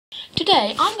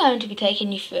Today I'm going to be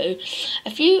taking you through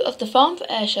a few of the Farmbrough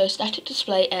Airshow static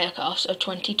display aircrafts of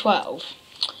 2012.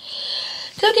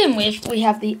 To begin with, we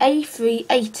have the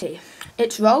A380.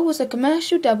 Its role was a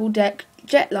commercial double-deck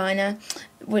jetliner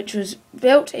which was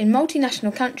built in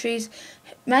multinational countries,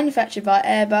 manufactured by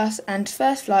Airbus, and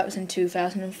first flight was in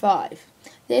 2005.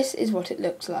 This is what it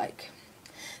looks like.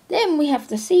 Then we have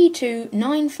the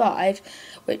C295,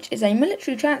 which is a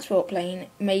military transport plane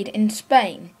made in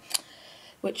Spain,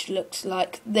 which looks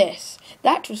like this.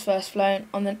 That was first flown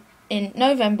in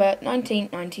November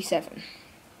 1997.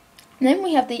 Then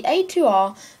we have the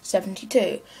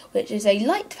A2R-72, which is a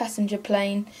light passenger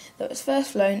plane that was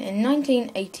first flown in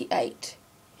 1988.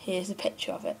 Here's a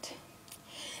picture of it.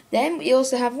 Then we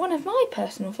also have one of my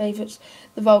personal favourites,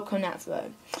 the Vulcan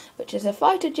Avro, which is a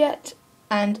fighter jet,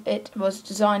 and it was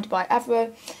designed by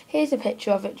Avro. Here's a picture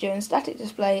of it during static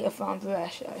display of Farmbrough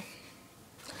Airshow.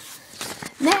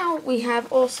 Now we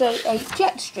have also a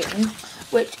Jetstream,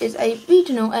 which is a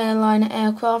regional airliner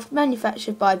aircraft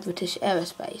manufactured by British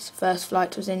Aerospace. First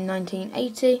flight was in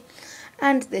 1980,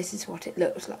 and this is what it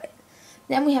looks like.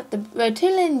 Then we have the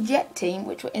Rotilin Jet Team,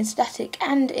 which were in static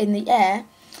and in the air,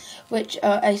 which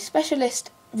are a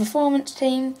specialist performance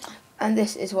team, and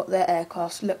this is what their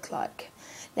aircrafts look like.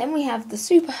 Then we have the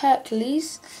Super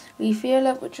Hercules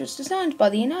refueler, which was designed by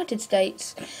the United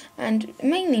States and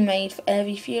mainly made for air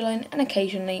refueling and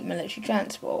occasionally military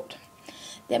transport.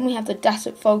 Then we have the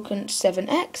Dassault Falcon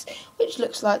 7X, which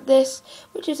looks like this,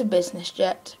 which is a business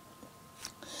jet.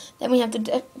 Then we have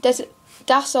the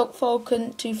Dassault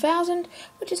Falcon 2000,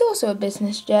 which is also a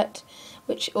business jet,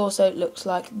 which also looks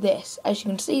like this. As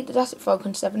you can see, the Dassault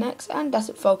Falcon 7X and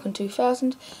Dassault Falcon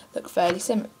 2000 look fairly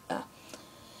similar.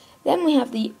 Then we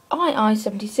have the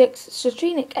II-76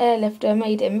 strategic airlifter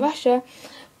made in Russia,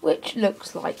 which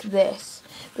looks like this.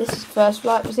 This first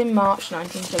flight was in March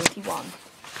 1971.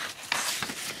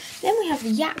 Then we have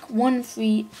the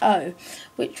Yak-130,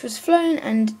 which was flown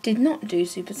and did not do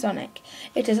supersonic.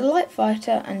 It is a light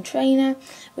fighter and trainer,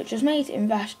 which was made in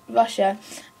Russia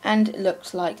and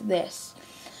looks like this.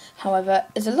 However,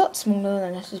 it's a lot smaller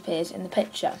than it appears in the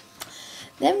picture.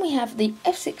 Then we have the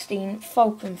F-16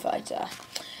 Falcon fighter.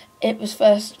 It was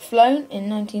first flown in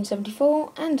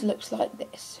 1974 and looks like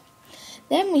this.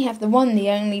 Then we have the one,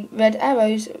 the only Red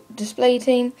Arrows display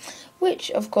team, which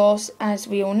of course, as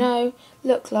we all know,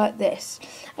 look like this.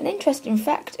 An interesting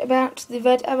fact about the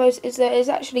Red Arrows is there is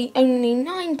actually only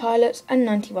 9 pilots and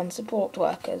 91 support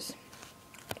workers.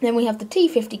 Then we have the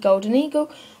T-50 Golden Eagle,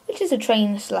 which is a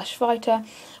trainer/fighter,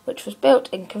 which was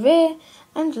built in Korea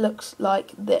and looks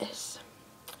like this.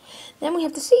 Then we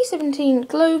have the C-17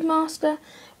 Globemaster,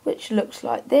 which looks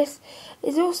like this.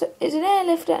 Is an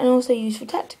airlifter and also used for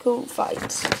tactical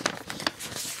fights.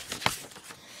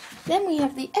 Then we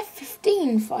have the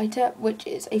F-15 fighter, which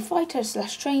is a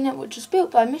fighter/trainer, which was built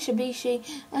by Mitsubishi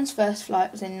and its first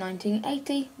flight was in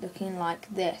 1980, looking like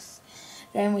this.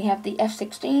 Then we have the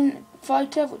F-16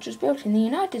 fighter, which was built in the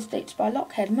United States by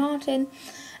Lockheed Martin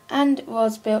and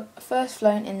was first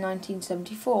flown in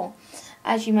 1974.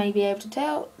 As you may be able to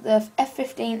tell, the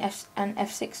F-15 and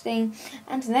F-16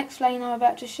 and the next plane I'm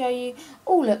about to show you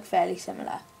all look fairly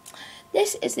similar.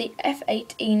 This is the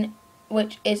F-18,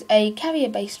 which is a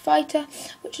carrier-based fighter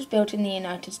which was built in the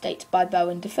United States by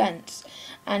Boeing Defense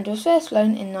and was first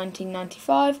flown in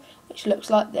 1995, which looks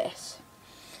like this.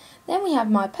 Then we have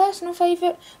my personal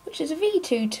favourite, which is a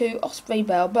V-22 Osprey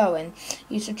Bell Boeing,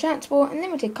 used for transport and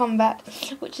limited combat,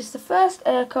 which is the first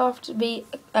aircraft to be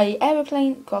an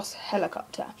aeroplane cross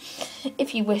helicopter.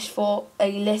 If you wish for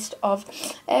a list of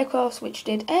aircrafts which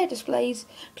did air displays,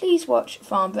 please watch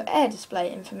Farmbrough Air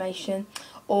Display information,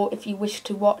 or if you wish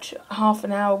to watch half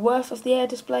an hour worth of the air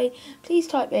display, please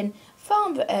type in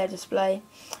Farmbrough Air Display,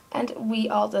 and we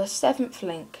are the 7th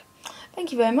link.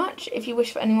 Thank you very much. If you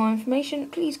wish for any more information,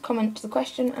 please comment the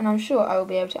question and I'm sure I will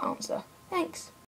be able to answer. Thanks.